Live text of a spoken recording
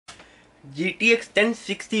GTX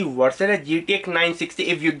 1060 versus a GTX 960.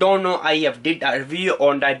 If you don't know, I have did a review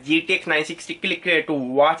on that GTX 960. Click here to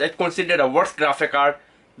watch. It's considered a worst graphic card.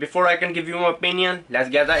 Before I can give you my opinion, let's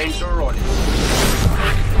get the intro rolling.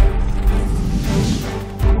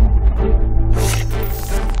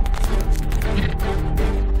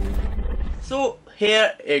 So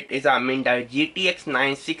here it is, the GTX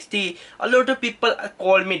 960. A lot of people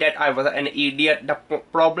call me that I was an idiot. The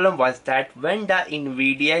problem was that when the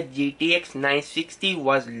Nvidia GTX 960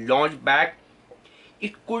 was launched back,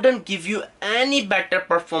 it couldn't give you any better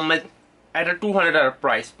performance at a $200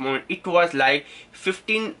 price point. It was like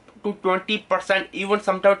 15 to 20%, even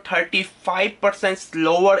sometimes 35%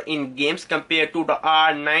 slower in games compared to the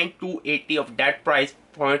R9 280 of that price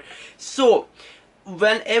point. So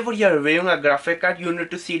whenever you're reviewing a graphic card, you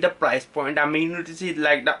need to see the price point. You need to see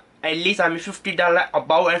like the at least $50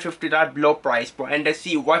 above and $50 below price point, and then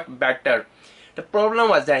see what better. The problem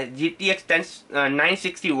was that GTX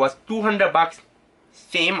 960 was $200,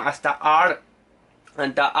 same as the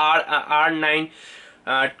R9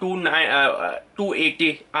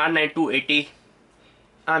 280 R9 280.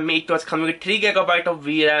 It was coming with 3GB of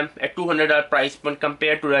VRAM at $200 price point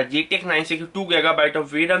compared to the GTX 960 2GB of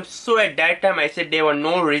VRAM. So at that time I said there was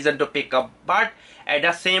no reason to pick up, but at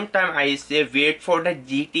the same time I say wait for the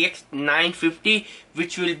GTX 950,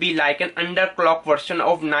 which will be like an underclock version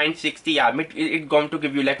of 960. It's going to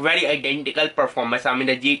give you like very identical performance. The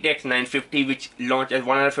GTX 950, which launched at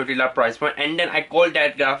 $150 price point, and then I call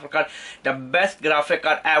that graphic card the best graphic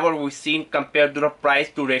card ever we've seen compared to the price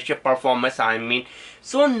to ratio performance.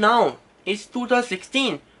 So now it's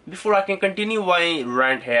 2016. Before I can continue my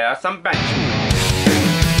rant here, some benchmarks.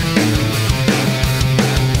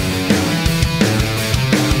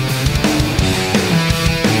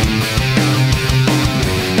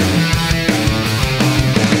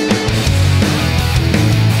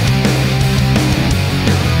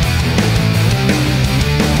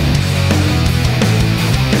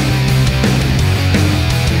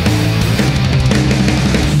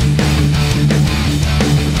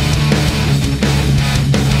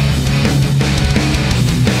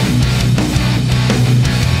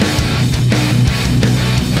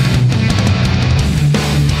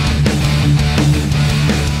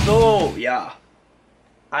 Yeah,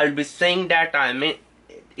 I'll be saying that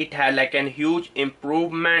it had like a huge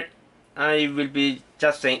improvement. I will be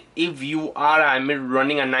just saying, if you are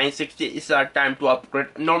running a 960, it's a time to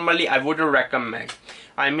upgrade. Normally I wouldn't recommend.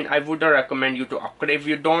 I wouldn't recommend you to upgrade. If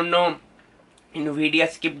you don't know, Nvidia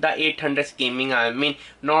skip the 800 scheming.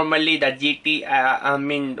 Normally the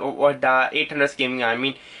or the 800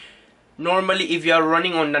 scheming. Normally if you are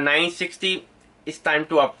running on the 960, it's time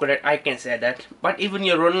to upgrade, I can say that. But even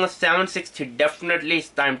you're running a 760, definitely it's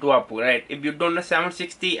time to upgrade. If you don't know,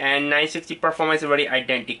 760 and 960 performance is very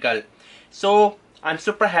identical. So I'm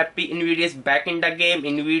super happy Nvidia is back in the game.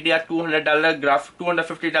 Nvidia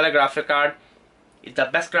 $250 graphic card is the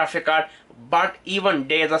best graphic card. But even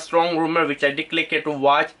there's a strong rumor which I did click here to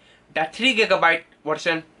watch. The 3GB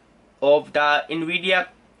version of the Nvidia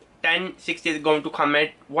 1060 is going to come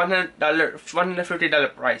at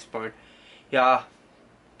 $150 price point. Yeah,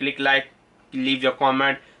 click like, leave your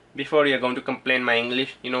comment. Before you're going to complain my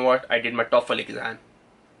English, you know what, I did my TOEFL exam.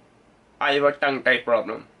 I have a tongue tie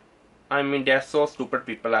problem. They're so stupid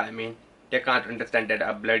people. They can't understand that I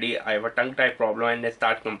have a tongue tie problem, and they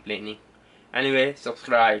start complaining. Anyway,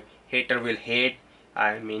 subscribe. Hater will hate.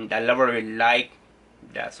 The lover will like.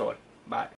 That's all. Bye.